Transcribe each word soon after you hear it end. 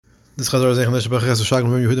Chazar Zeichen Lesh B'Ches Shagim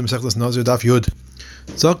Yehudim Sechlas Nazir Daf Yud.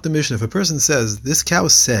 Zok the Mishnah, if a person says, this cow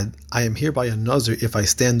said, I am hereby a Nazir if I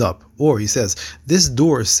stand up, or he says, this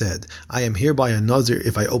door said, I am hereby a Nazir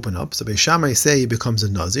if I open up, so Beis Shammai say he becomes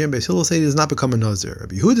a Nazir, and Beis Hillel say he does not become a Nazir.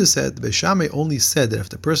 Rabbi Yehuda said, Beis Shammai only said that if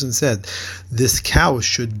the person said, this cow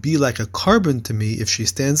should be like a carbon to me if she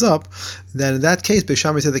stands up, then in that case, Beis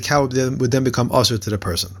Shammai said the cow would then become usher to the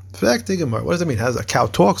person. What does that mean? Has a cow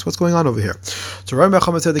talks? What's going on over here? So Rabbi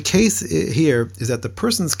Mechamed said the case here is that the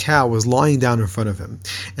person's cow was lying down in front of him,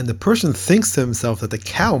 and the person thinks to himself that the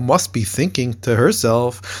cow must be thinking to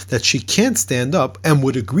herself that she can't stand up and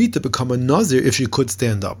would agree to become a Nazir if she could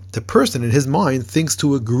stand up. The person in his mind thinks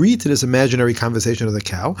to agree to this imaginary conversation of the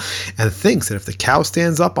cow and thinks that if the cow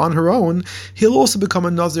stands up on her own, he'll also become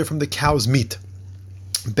a Nazir from the cow's meat.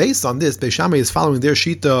 Based on this, Beis Shammai is following their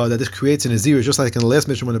shita that this creates an Nazirus, just like in the last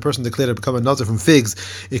mission when a person declared to become a Nazir from figs,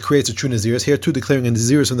 it creates a true Nazirus. Here too, declaring a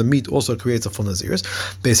Nazirus from the meat also creates a full Nazirus.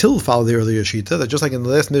 Beis Hillel followed the earlier shita that just like in the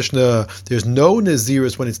last Mishnah, there's no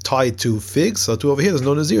Nazirus when it's tied to figs, so too over here there's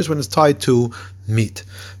no Nazirus when it's tied to meat.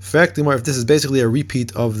 In fact, if this is basically a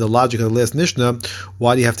repeat of the logic of the last Mishnah,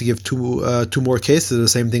 why do you have to give two more cases of the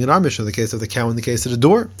same thing in our Mishnah, the case of the cow and the case of the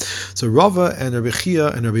door? So Rava and Rabbi Chia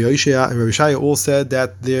and Rabbi Yoshia and Rabbi Shaya all said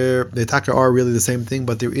that the taka are really the same thing,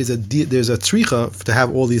 but there's a tzricha to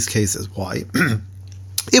have all these cases. Why?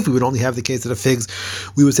 If we would only have the case of the figs,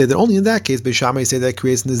 we would say that only in that case, Beis Shammai say that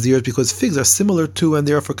creates Nazirs because figs are similar to and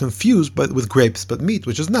therefore confused but with grapes, but meat,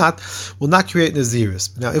 which is not, will not create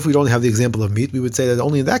Nazirs. Now, if we only have the example of meat, we would say that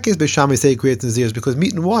only in that case, Beis Shammai say it creates Nazirs because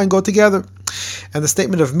meat and wine go together. And the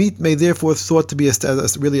statement of meat may therefore thought to be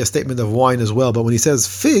really a statement of wine as well. But when he says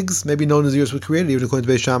figs, maybe no Nazirs were created, even according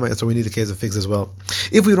to Beis Shammai, so we need the case of figs as well.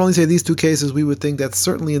 If we would only say these two cases, we would think that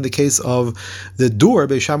certainly in the case of the door,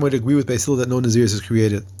 Beis Shammai would agree with Beis Hillel that no Nazirs is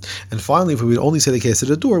created. And finally, if we would only say the case of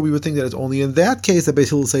the door, we would think that it's only in that case that Beis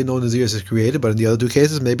Hillel say no Naziris is created, but in the other two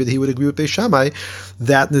cases, maybe he would agree with Beis Shammai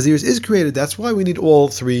that Naziris is created. That's why we need all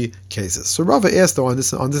three cases. So Rava asked though on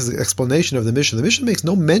this explanation of the Mishnah makes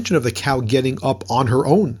no mention of the cow getting up on her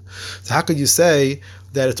own. So how could you say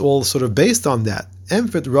that it's all sort of based on that?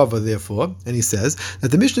 Emfit Rava, therefore, and he says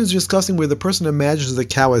that the Mishnah is discussing where the person imagines the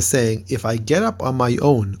cow as saying, if I get up on my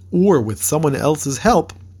own or with someone else's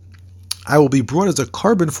help, I will be brought as a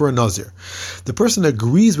carbon for a Nazir. The person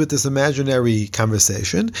agrees with this imaginary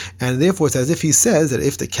conversation, and therefore it's as if he says that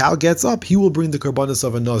if the cow gets up, he will bring the karbanis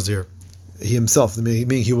of a Nazir. He himself,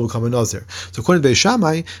 meaning he will become a Nazir. So according to Beis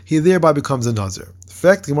Shammai, he thereby becomes a Nazir. In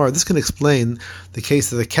fact, Gemara, this can explain the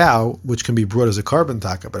case of the cow, which can be brought as a carbon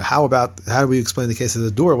taka. But how do we explain the case of the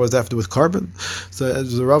door? What does that have to do with carbon? So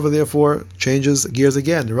the Rava therefore changes gears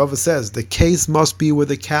again. The Rava says the case must be where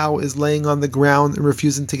the cow is laying on the ground and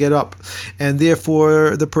refusing to get up, and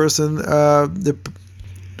therefore the person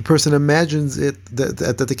imagines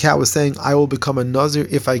that the cow is saying, I will become a Nazir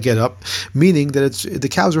if I get up, meaning that the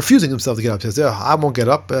cow is refusing himself to get up. He says, I won't get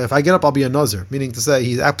up. If I get up, I'll be a Nazir, meaning to say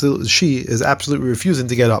she is absolutely refusing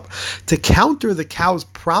to get up. To counter the cow's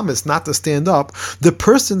promise not to stand up, the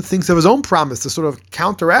person thinks of his own promise to sort of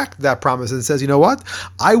counteract that promise and says, you know what?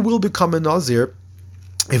 I will become a Nazir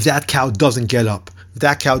if that cow doesn't get up. If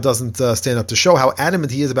that cow doesn't stand up, to show how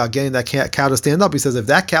adamant he is about getting that cow to stand up, he says, if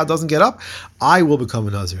that cow doesn't get up, I will become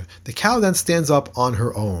a Nazir. The cow then stands up on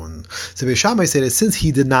her own. So Beis Shammai said that since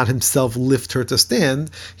he did not himself lift her to stand,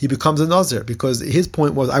 he becomes a Nazir, because his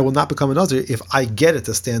point was, I will not become a Nazir if I get it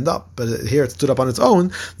to stand up. But here it stood up on its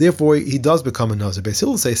own, therefore he does become a Nazir. Beis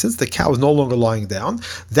Hillel say, since the cow is no longer lying down,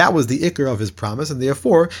 that was the ikar of his promise, and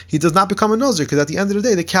therefore he does not become a Nazir, because at the end of the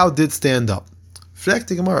day, the cow did stand up.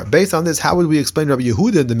 Based on this, how would we explain Rabbi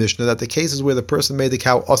Yehuda in the Mishnah that the cases where the person made the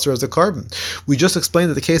cow usher as a carbon? We just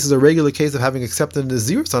explained that the case is a regular case of having accepted a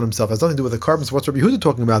Nazirus on himself. It has nothing to do with the carbon. So what's Rabbi Yehuda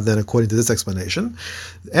talking about then, according to this explanation?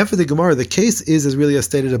 And for the Gemara, the case is as really as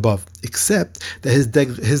stated above, except that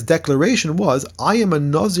his declaration was, I am a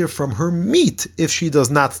Nazir from her meat if she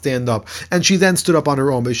does not stand up. And she then stood up on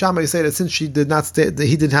her own. Beis Shammai say that since she did not stand,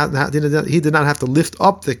 he did not have to lift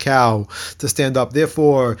up the cow to stand up.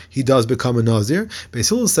 Therefore, he does become a Nazir. Beis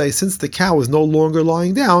Hillel say, since the cow is no longer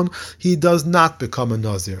lying down, he does not become a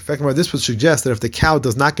Nazir. In fact, this would suggest that if the cow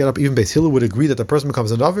does not get up, even Beis Hillel would agree that the person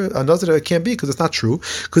becomes a Nazir. It can't be, because it's not true,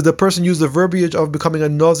 because the person used the verbiage of becoming a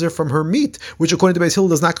Nazir from her meat, which according to Beis Hillel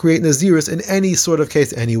does not create Naziris in any sort of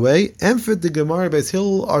case anyway. And for the Gemara, Beis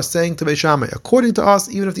Hillel are saying to Beis Shammai, according to us,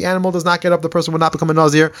 even if the animal does not get up, the person will not become a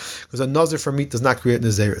Nazir, because a Nazir from meat does not create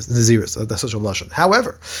Naziris. That's such a lashon.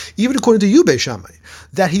 However, even according to you, Beis Shammai,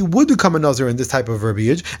 that he would become a Nazir in this type type of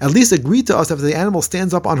verbiage, at least agree to us that if the animal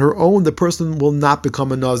stands up on her own, the person will not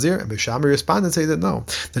become a Nazir. And Bishami responded and say that no,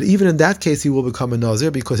 that even in that case he will become a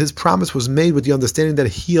Nazir because his promise was made with the understanding that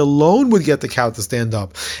he alone would get the cow to stand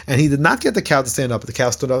up. And he did not get the cow to stand up, the cow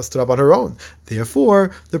stood up on her own.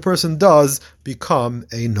 Therefore, the person does become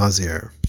a Nazir.